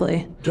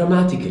dramatically.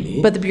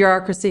 But the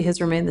bureaucracy has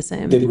remained the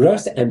same. The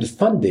bureaucracy and the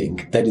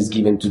funding that is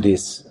given to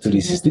this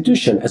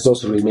institution has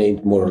also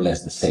remained more or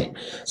less the same.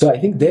 So I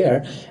think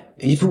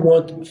if we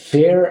want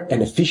fair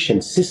and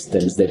efficient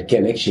systems that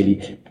can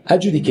actually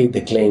adjudicate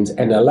the claims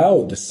and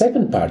allow the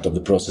second part of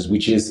the process,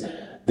 which is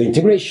the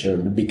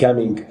integration,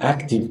 becoming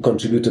active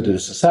contributor to the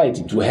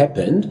society, to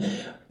happen,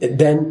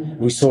 then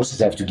resources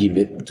have to be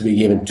given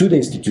to the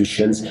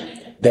institutions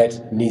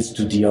that needs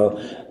to deal,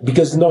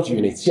 because not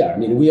UNHCR. I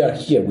mean, we are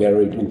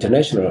an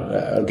international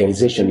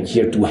organization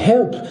here to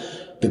help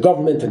the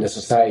government and the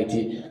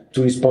society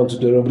to respond to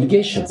their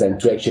obligations and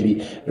to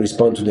actually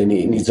respond to the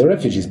needs of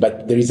refugees.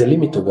 But there is a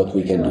limit to what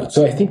we can do.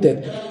 So I think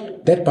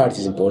that part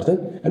is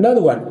important.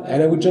 Another one,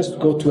 and I would just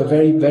go to a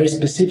very, very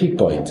specific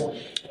point.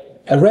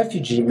 A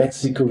refugee in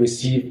Mexico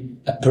receives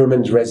a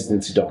permanent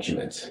residency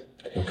document.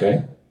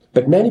 Okay.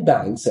 But many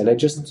banks, and I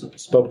just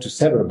spoke to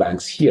several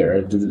banks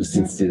here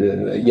since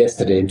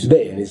yesterday and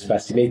today, and it's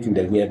fascinating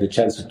that we had the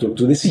chance to talk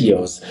to the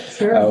CEOs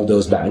of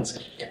those banks.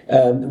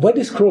 When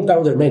they scroll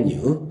down their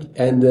menu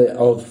and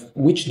of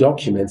which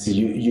documents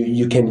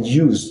you can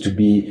use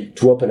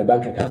to open a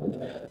bank account,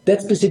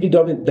 that specific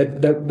document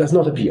that does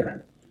not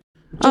appear.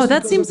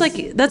 That seems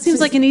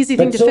like an easy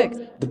thing to fix.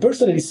 The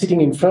person that is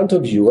sitting in front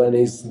of you and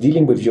is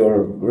dealing with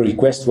your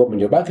request to open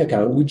your bank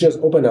account would just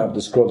open up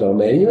the scroll down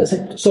menu and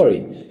say,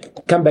 "Sorry,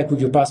 come back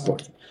with your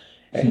passport."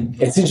 And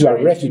since you are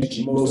a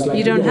refugee, most likely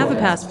you don't have a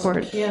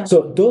passport. Yeah.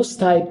 So those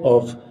type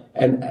of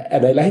and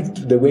I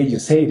liked the way you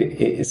say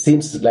it. It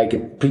seems like a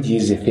pretty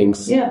easy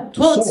things. Yeah. To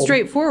Well, solve. it's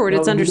straightforward.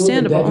 It's Now,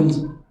 understandable.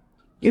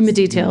 In the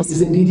details.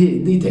 It's in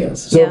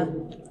details. So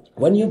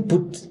when you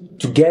put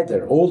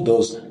together all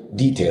those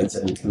details,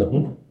 and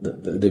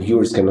the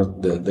viewers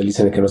cannot, the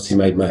listener cannot see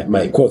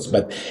my quotes,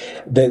 but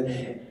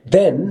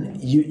then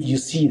you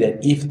see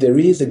that if there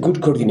is a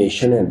good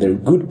coordination and a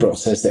good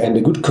process and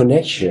a good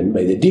connection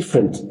by the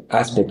different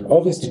aspects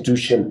of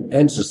institution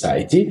and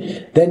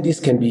society, then this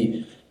can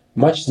be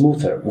much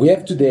smoother. We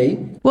have today.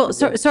 Well,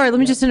 sorry, let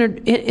me just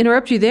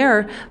interrupt you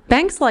there.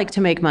 Banks like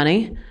to make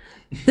money.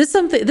 This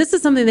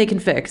is something they can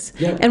fix.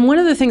 Yeah. And one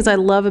of the things I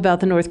love about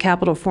the North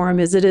Capitol Forum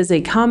is it is a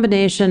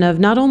combination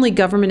of not only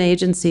government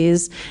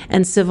agencies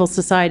and civil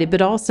society,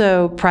 but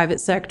also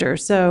private sector.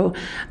 So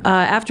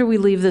after we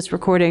leave this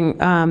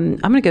recording, I'm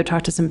going to go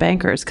talk to some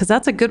bankers because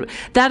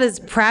that is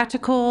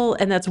practical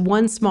and that's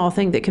one small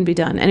thing that can be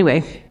done.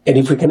 Anyway. And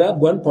if we can add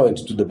one point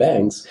to the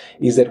banks,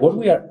 is that what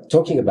we are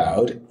talking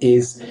about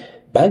is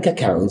bank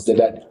accounts that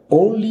are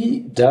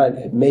only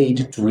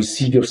made to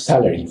receive your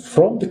salary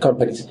from the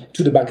companies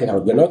to the bank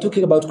account. We're not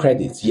talking about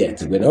credits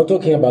yet. We're not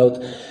talking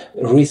about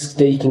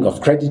risk-taking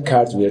of credit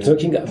cards. We are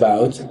talking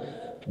about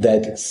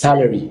that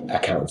salary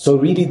account. So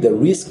really the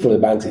risk for the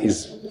banks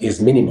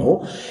is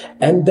minimal.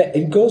 And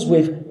it goes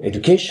with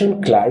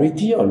education,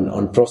 clarity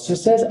on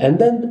processes, and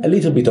then a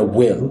little bit of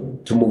will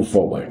to move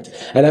forward.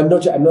 And I'm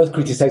not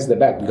criticizing the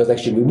bank because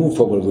actually we move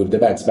forward with the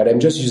banks, but I'm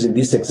just using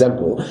this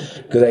example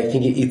because I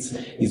think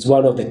it's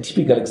one of the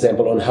typical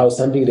example on how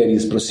something that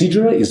is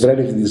procedural is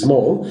relatively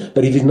small,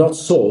 but if it's not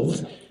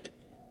solved,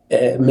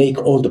 make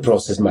all the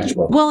process much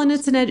more. Well, and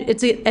it's an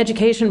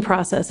education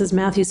process, as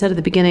Matthew said at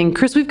the beginning.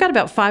 Chris, we've got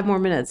about 5 more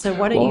minutes, so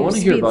why don't you I want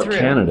to speed hear about through.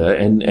 Canada,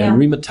 and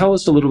Rima, tell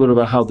us a little bit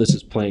about how this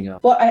is playing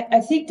out. Well,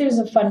 I think there's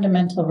a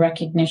fundamental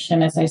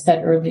recognition, as I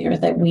said earlier,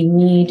 that we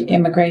need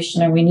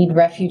immigration and we need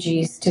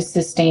refugees to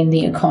sustain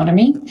the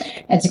economy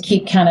and to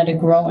keep Canada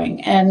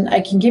growing. And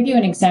I can give you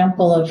an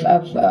example of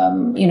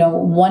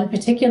one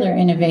particular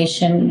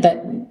innovation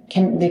that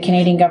the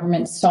Canadian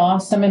government saw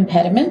some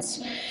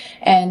impediments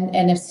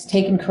and has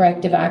taken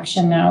corrective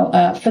action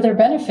now for their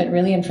benefit,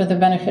 really, and for the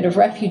benefit of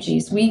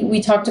refugees.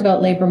 We talked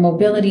about labor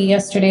mobility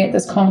yesterday at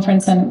this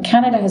conference, and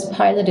Canada has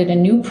piloted a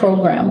new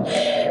program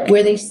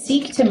where they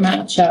seek to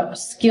match up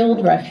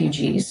skilled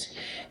refugees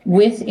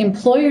with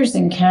employers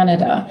in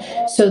Canada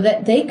so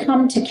that they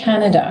come to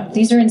Canada.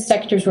 These are in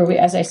sectors where,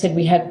 as I said,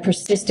 we had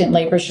persistent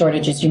labor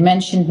shortages. You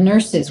mentioned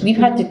nurses. We've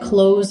had to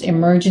close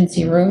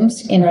emergency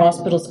rooms in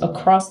hospitals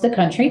across the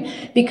country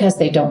because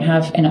they don't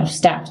have enough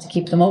staff to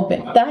keep them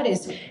open. That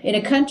is, in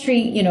a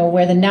country,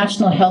 where the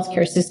national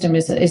healthcare system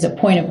is a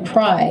point of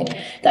pride,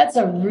 that's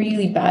a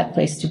really bad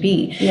place to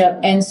be.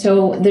 Yep. And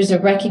so there's a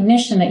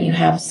recognition that you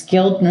have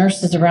skilled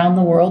nurses around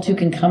the world who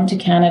can come to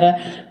Canada,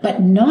 but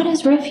not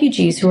as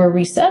refugees who are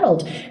resettled.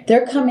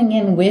 They're coming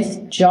in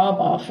with job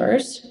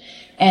offers,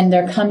 and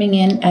they're coming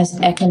in as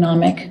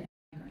economic.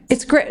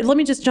 It's great. Let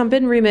me just jump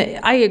in, Rima.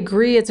 I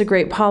agree it's a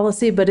great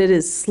policy, but it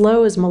is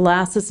slow as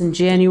molasses in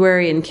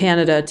January in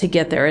Canada to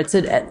get there. It's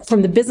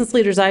from the business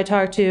leaders I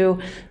talked to,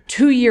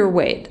 2-year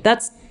wait.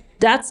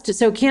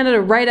 So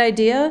Canada, right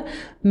idea,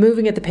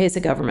 moving at the pace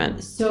of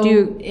government. So do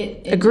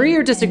you agree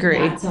or disagree?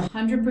 That's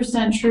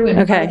 100% true. And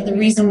Okay. part of the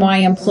reason why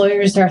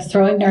employers are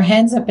throwing their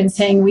hands up and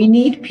saying, we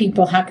need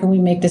people, how can we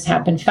make this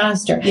happen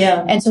faster?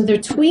 Yeah. And so they're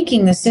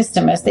tweaking the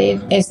system as they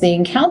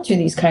encounter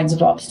these kinds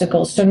of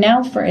obstacles. So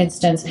now, for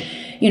instance,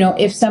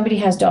 if somebody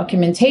has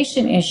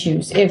documentation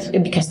issues,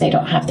 because they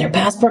don't have their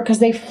passport because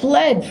they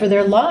fled for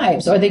their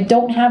lives, or they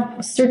don't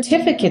have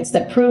certificates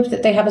that prove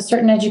that they have a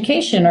certain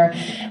education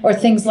or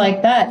things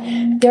like that,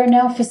 there are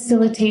now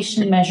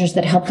facilitation measures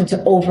that help them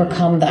to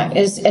overcome that,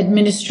 is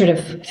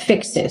administrative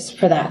fixes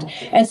for that.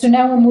 And so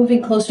now we're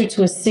moving closer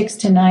to a 6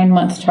 to 9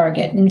 month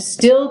target, and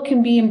still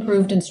can be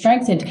improved and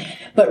strengthened.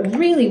 But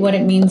really what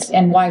it means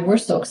and why we're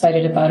so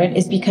excited about it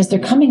is because they're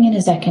coming in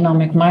as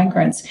economic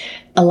migrants,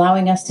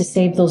 allowing us to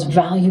save those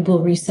valuable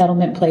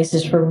resettlement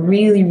places for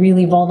really,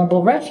 really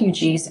vulnerable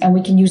refugees. And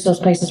we can use those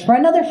places for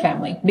another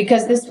family,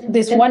 because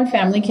this one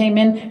family came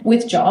in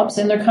with jobs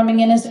and they're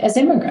coming in as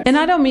immigrants. And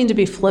I don't mean to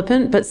be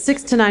flippant, but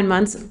 6 to 9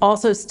 months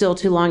also still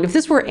too long. If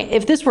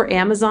this were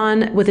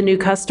Amazon with a new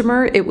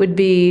customer, it would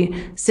be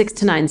 6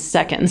 to 9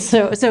 seconds.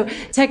 So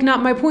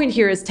my point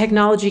here is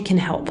technology can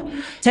help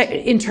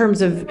in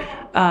terms of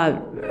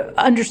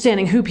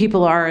understanding who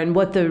people are and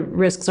what the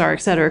risks are,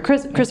 et cetera.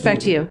 Chris, back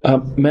to you.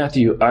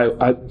 Matthew,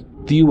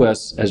 the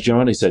U.S., as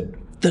Giovanni said,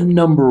 the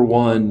number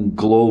one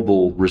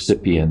global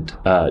recipient,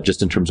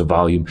 just in terms of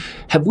volume.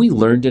 Have we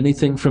learned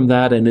anything from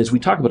that? And as we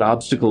talk about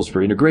obstacles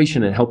for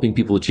integration and helping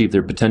people achieve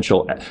their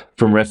potential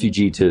from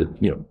refugee to,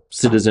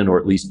 citizen, or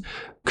at least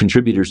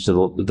contributors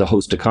to the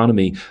host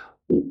economy,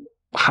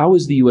 how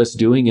is the U.S.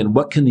 doing, and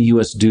what can the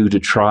U.S. do to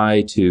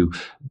try to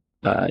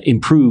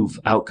improve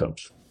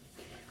outcomes?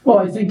 Well,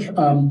 I think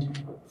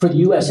for the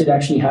U.S., it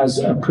actually has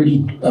a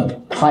pretty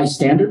high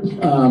standard.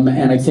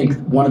 And I think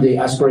one of the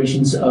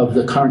aspirations of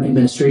the current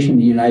administration in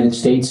the United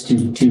States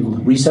to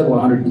resettle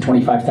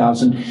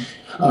 125,000,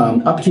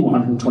 up to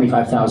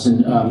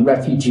 125,000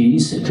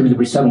 refugees through the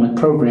resettlement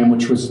program,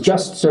 which was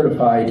just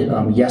certified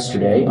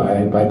yesterday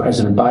by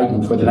President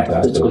Biden for the next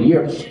fiscal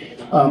year,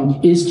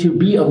 is to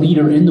be a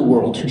leader in the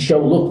world, to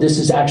show, look, this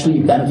is actually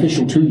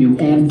beneficial to you,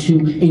 and to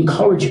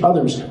encourage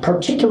others,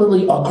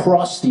 particularly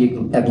across the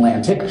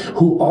Atlantic,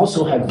 who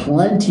also have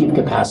plenty of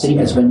capacity,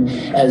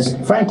 as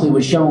frankly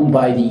was shown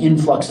by the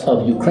influx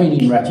of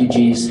Ukrainian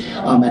refugees,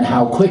 and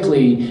how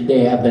quickly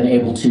they have been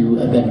able to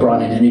have been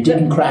brought in. And it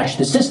didn't crash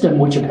the system,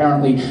 which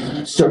apparently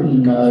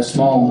certain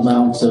small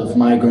amounts of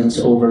migrants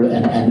over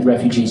and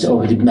refugees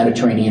over the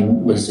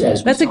Mediterranean was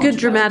as. That's a good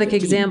dramatic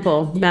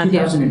example, Matthew.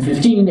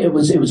 2015, it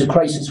was a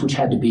crisis which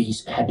had to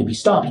be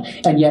stopped,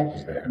 and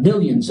yet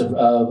millions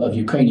of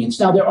Ukrainians.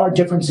 Now there are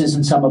differences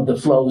in some of the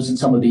flows and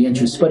some of the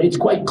interests, but it's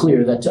quite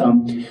clear that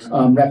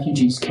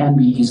refugees can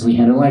be easily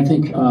handled. And I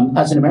think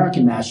as an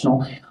American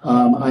national,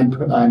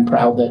 I'm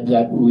proud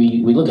that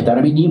we look at that.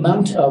 I mean, the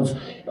amount of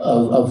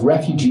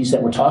refugees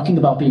that we're talking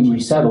about being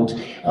resettled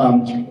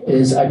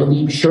is, I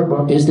believe,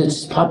 Sherbrooke is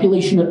this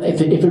population.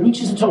 If it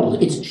reaches a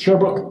total, it's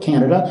Sherbrooke,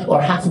 Canada,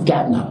 or half of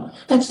Gatineau.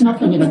 That's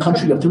nothing in a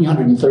country of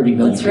 330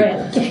 million. That's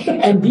right. People.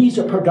 And these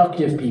are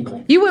productive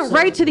people. You went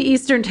right to the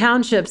Eastern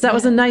Townships. That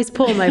was a nice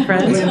pull, my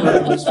friend.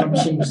 It was from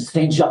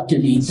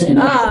Saint-Jacques-de-Lys.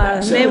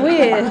 Mais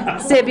oui,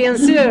 c'est bien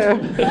sûr.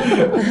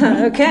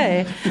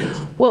 Okay.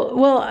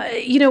 Well,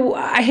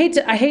 I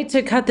hate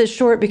to cut this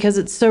short because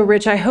it's so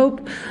rich. I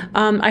hope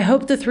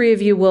the three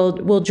of you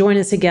will join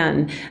us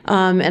again,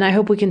 and I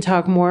hope we can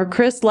talk more.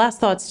 Chris, last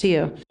thoughts to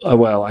you.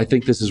 Well, I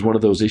think this is one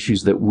of those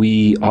issues that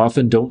we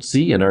often don't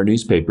see in our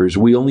newspapers.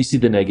 We only see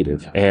the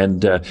negative.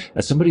 And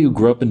as somebody who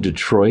grew up in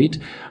Detroit,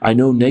 I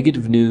know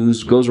negative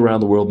news goes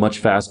around the world much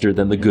faster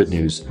than the good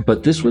news.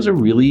 But this was a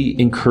really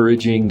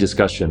encouraging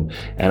discussion,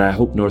 and I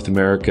hope North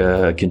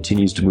America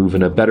continues to move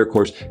in a better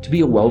course to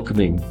be a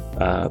welcoming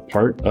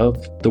part of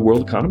the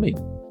world economy.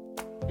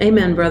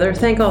 Amen, brother.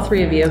 Thank all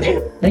three of you.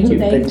 Thank you.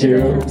 Thank you.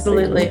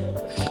 Absolutely.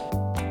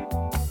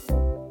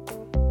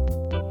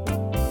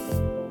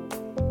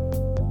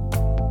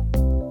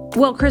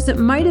 Well, Chris, it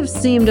might have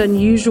seemed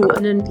unusual,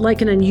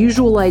 like an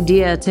unusual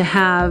idea to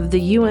have the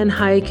UN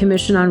High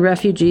Commission on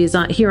Refugees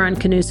here on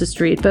Canusa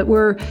Street, but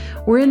we're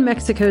in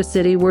Mexico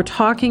City. We're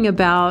talking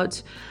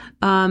about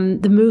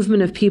the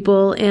movement of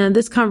people, and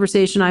this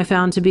conversation I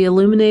found to be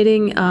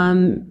illuminating,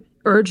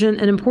 urgent,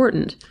 and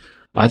important.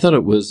 I thought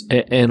it was,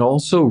 and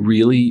also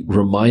really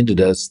reminded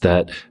us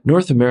that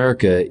North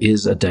America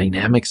is a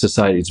dynamic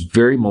society. It's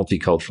very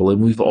multicultural, and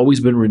we've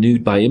always been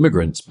renewed by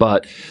immigrants.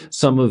 But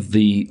some of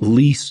the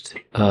least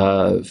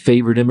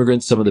favored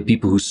immigrants, some of the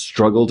people who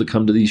struggle to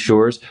come to these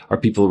shores, are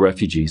people,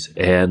 refugees.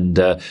 And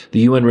the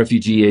UN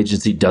Refugee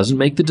Agency doesn't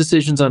make the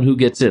decisions on who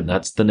gets in.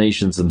 That's the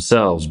nations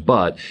themselves.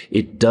 But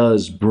it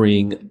does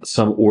bring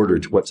some order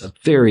to what's a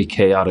very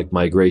chaotic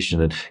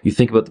migration. And you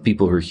think about the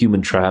people who are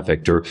human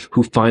trafficked or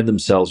who find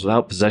themselves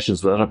without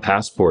possessions, without a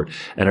passport,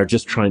 and are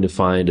just trying to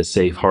find a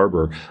safe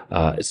harbor.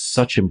 It's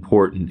such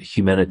important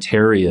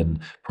humanitarian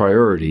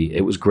priority.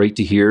 It was great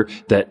to hear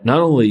that not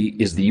only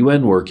is the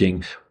UN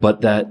working,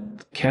 but that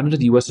Canada,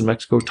 the US, and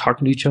Mexico are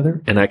talking to each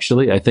other and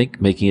actually, I think,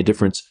 making a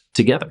difference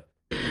together.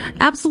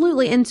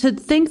 Absolutely. And to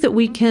think that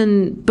we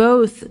can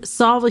both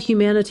solve a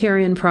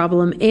humanitarian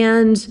problem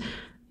and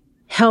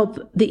help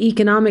the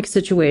economic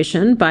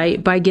situation by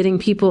getting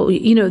people,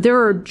 there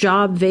are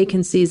job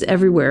vacancies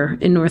everywhere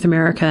in North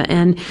America.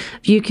 And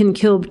if you can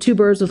kill two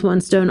birds with one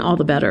stone, all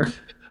the better.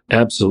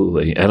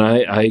 Absolutely. And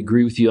I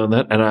agree with you on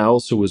that. And I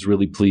also was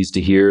really pleased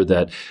to hear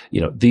that,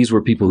 these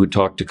were people who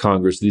talked to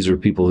Congress. These are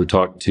people who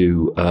talked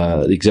to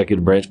the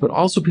executive branch, but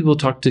also people who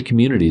talked to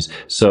communities.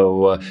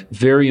 So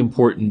very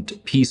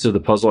important piece of the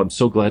puzzle. I'm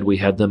so glad we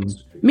had them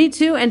Me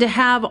too. And to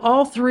have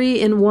all three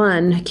in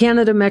one,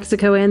 Canada,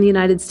 Mexico, and the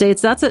United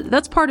States,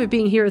 that's part of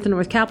being here at the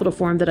North Capitol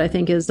Forum that I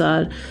think is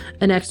an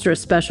extra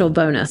special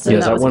bonus.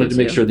 Yes, I wanted to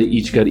make sure that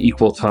each got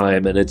equal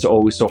time, and it's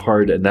always so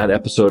hard. And that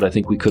episode, I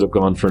think we could have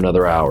gone for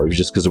another hour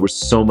just because there was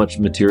so much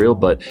material,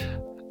 but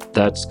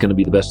that's going to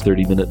be the best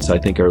 30 minutes I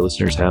think our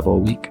listeners have all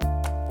week.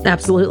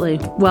 Absolutely.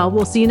 Well,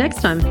 we'll see you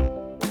next time.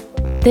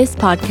 This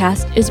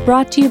podcast is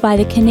brought to you by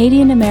the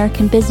Canadian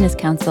American Business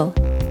Council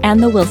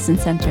and the Wilson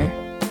Center.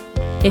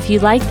 If you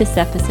like this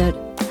episode,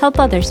 help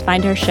others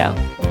find our show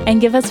and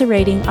give us a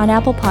rating on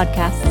Apple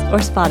Podcasts or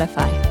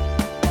Spotify.